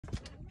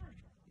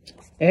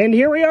And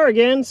here we are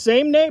again,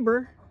 same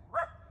neighbor.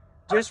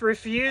 Just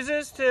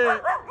refuses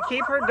to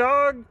keep her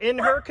dog in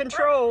her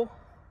control.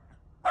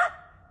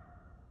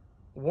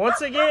 Once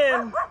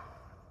again,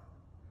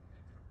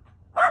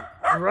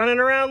 running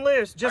around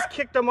loose. Just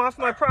kicked him off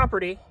my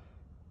property.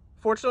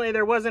 Fortunately,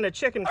 there wasn't a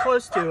chicken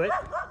close to it.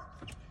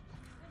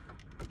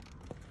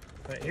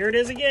 But here it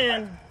is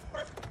again.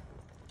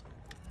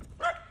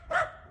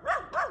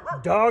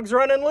 Dog's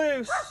running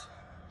loose.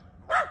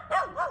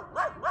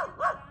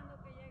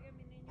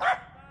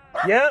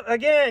 Yep,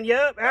 again,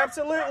 yep,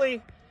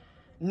 absolutely.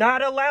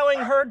 Not allowing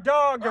her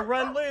dog to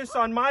run loose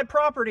on my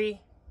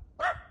property.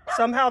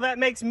 Somehow that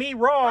makes me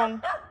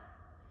wrong.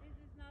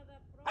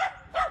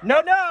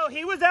 No,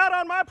 he was out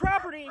on my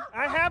property.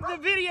 I have the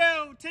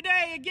video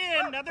today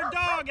again. Another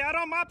dog out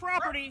on my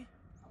property.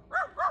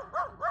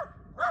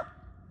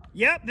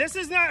 Yep, this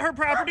is not her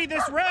property,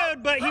 this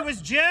road, but he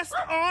was just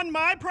on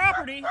my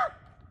property.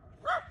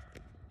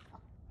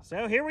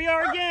 So here we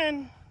are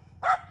again.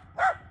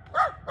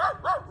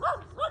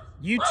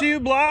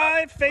 YouTube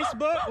Live,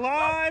 Facebook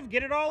Live,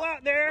 get it all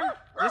out there.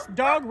 This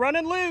dog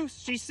running loose.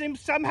 She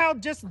somehow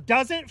just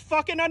doesn't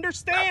fucking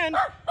understand.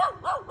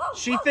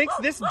 She thinks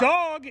this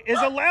dog is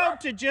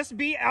allowed to just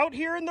be out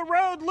here in the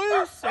road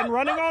loose and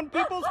running on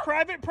people's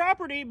private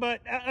property,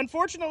 but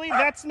unfortunately,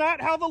 that's not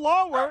how the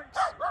law works.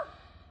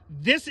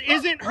 This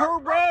isn't her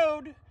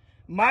road.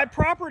 My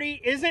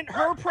property isn't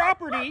her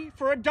property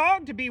for a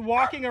dog to be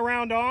walking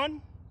around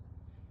on.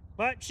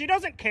 But she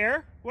doesn't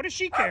care. What does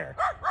she care?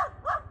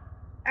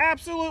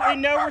 Absolutely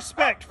no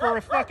respect for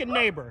a fucking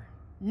neighbor.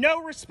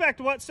 No respect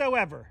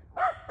whatsoever.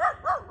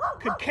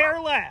 Could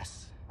care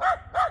less.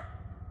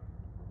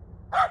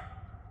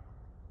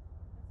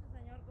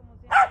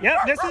 Yep,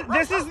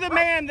 this is the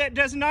man that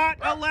does not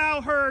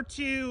allow her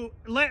to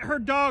let her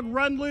dog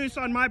run loose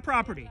on my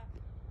property.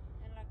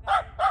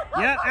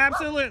 Yeah,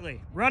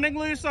 absolutely. Running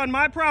loose on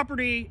my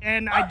property,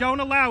 and I don't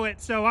allow it,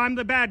 so I'm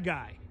the bad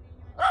guy.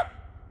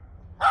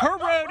 Her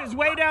road is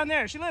way down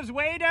there. She lives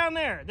way down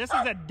there. This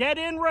is a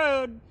dead-end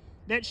road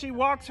that she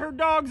walks her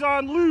dogs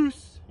on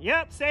loose.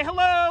 Yep, say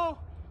hello.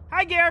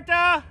 Hi,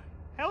 Guerita.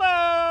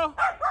 Hello.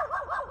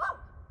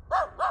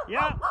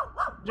 Yep,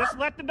 just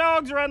let the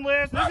dogs run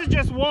loose. This is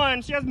just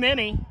one. She has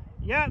many.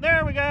 Yeah,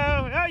 there we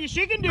go. Oh,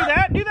 she can do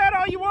that. Do that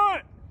all you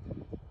want.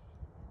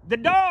 The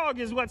dog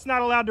is what's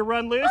not allowed to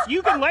run loose.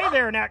 You can lay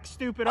there and act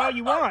stupid all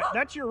you want.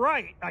 That's your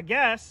right, I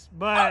guess.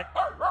 But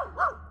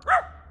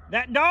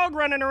that dog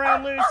running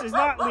around loose is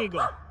not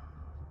legal.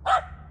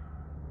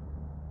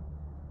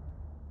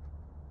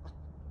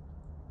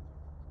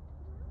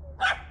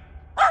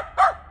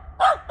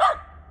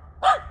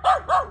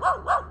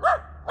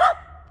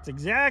 It's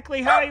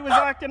exactly how he was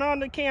acting on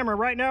the camera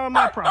right now on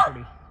my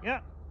property.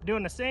 Yep,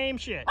 doing the same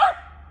shit.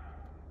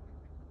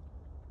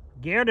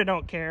 Guerita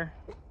don't care.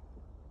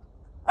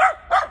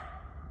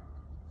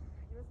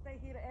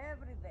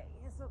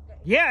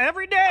 Yeah,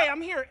 every day.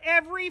 I'm here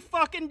every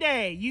fucking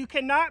day. You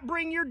cannot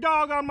bring your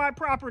dog on my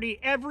property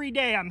every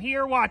day. I'm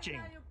here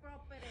watching.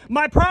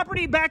 My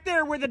property back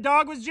there where the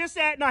dog was just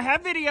at, and I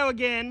have video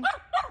again.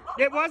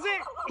 It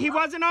wasn't? He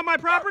wasn't on my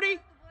property?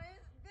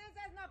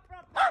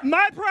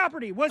 My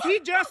property. Was he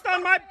just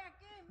on my...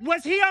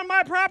 Was he on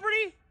my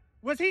property?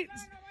 Was he...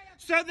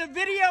 So the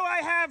video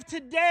I have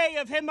today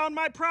of him on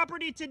my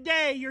property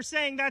today, you're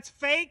saying that's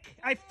fake?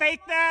 I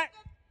faked that?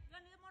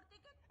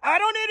 I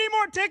don't need any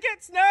more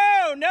tickets.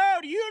 No.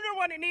 You're the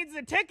one that needs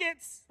the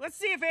tickets. Let's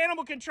see if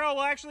animal control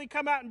will actually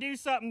come out and do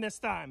something this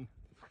time.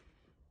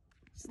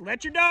 Just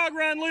let your dog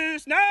run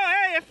loose. No,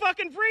 hey, it's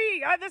fucking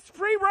free. This is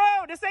free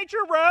road. This ain't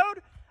your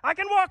road. I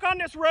can walk on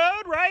this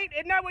road, right?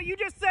 Isn't that what you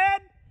just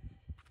said?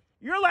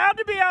 You're allowed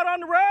to be out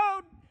on the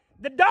road.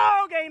 The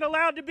dog ain't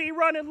allowed to be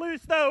running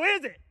loose, though,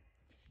 is it?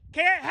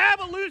 Can't have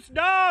a loose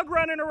dog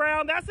running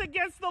around. That's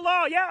against the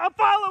law. Yeah, I'm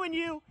following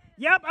you.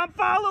 Yep, I'm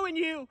following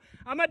you.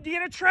 I'm going to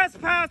get a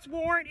trespass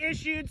warrant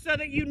issued so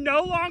that you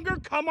no longer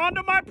come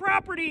onto my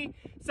property.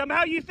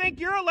 Somehow you think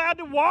you're allowed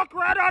to walk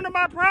right onto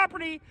my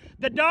property.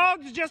 The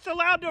dog's just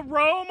allowed to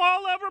roam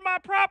all over my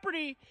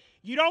property.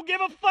 You don't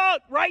give a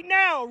fuck. Right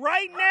now,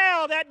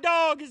 that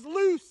dog is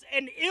loose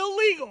and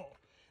illegal.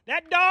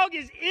 That dog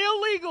is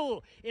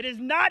illegal. It is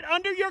not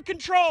under your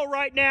control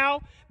right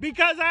now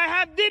because I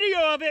have video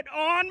of it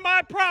on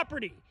my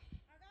property.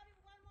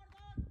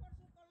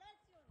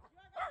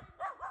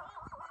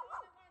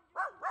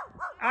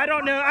 I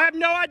don't know. I have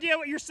no idea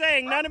what you're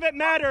saying. None of it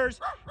matters.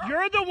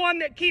 You're the one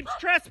that keeps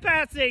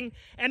trespassing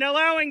and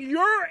allowing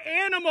your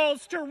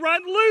animals to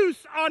run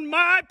loose on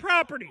my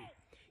property.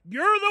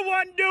 You're the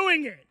one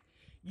doing it.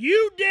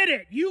 You did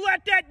it. You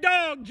let that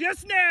dog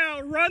just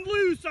now run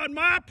loose on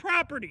my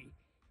property.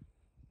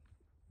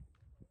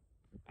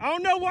 I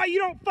don't know why you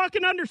don't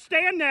fucking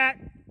understand that.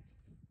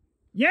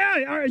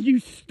 Yeah, are you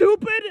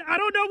stupid? I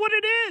don't know what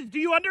it is. Do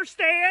you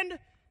understand?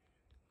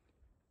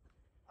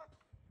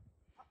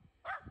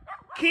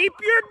 Keep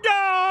your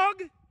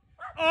dog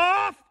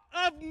off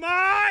of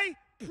my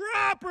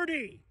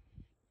property.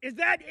 Is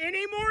that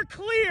any more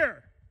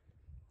clear?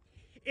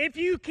 If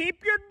you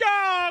keep your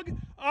dog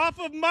off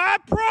of my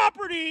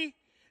property,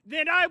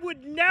 then I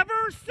would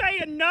never say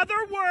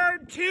another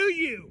word to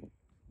you.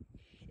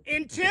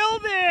 Until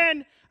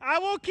then, I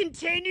will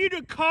continue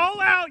to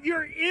call out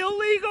your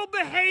illegal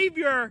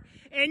behavior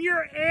and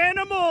your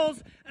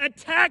animals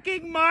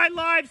attacking my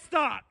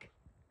livestock.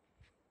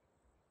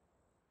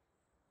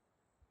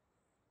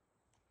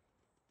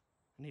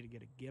 I need to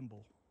get a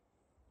gimbal.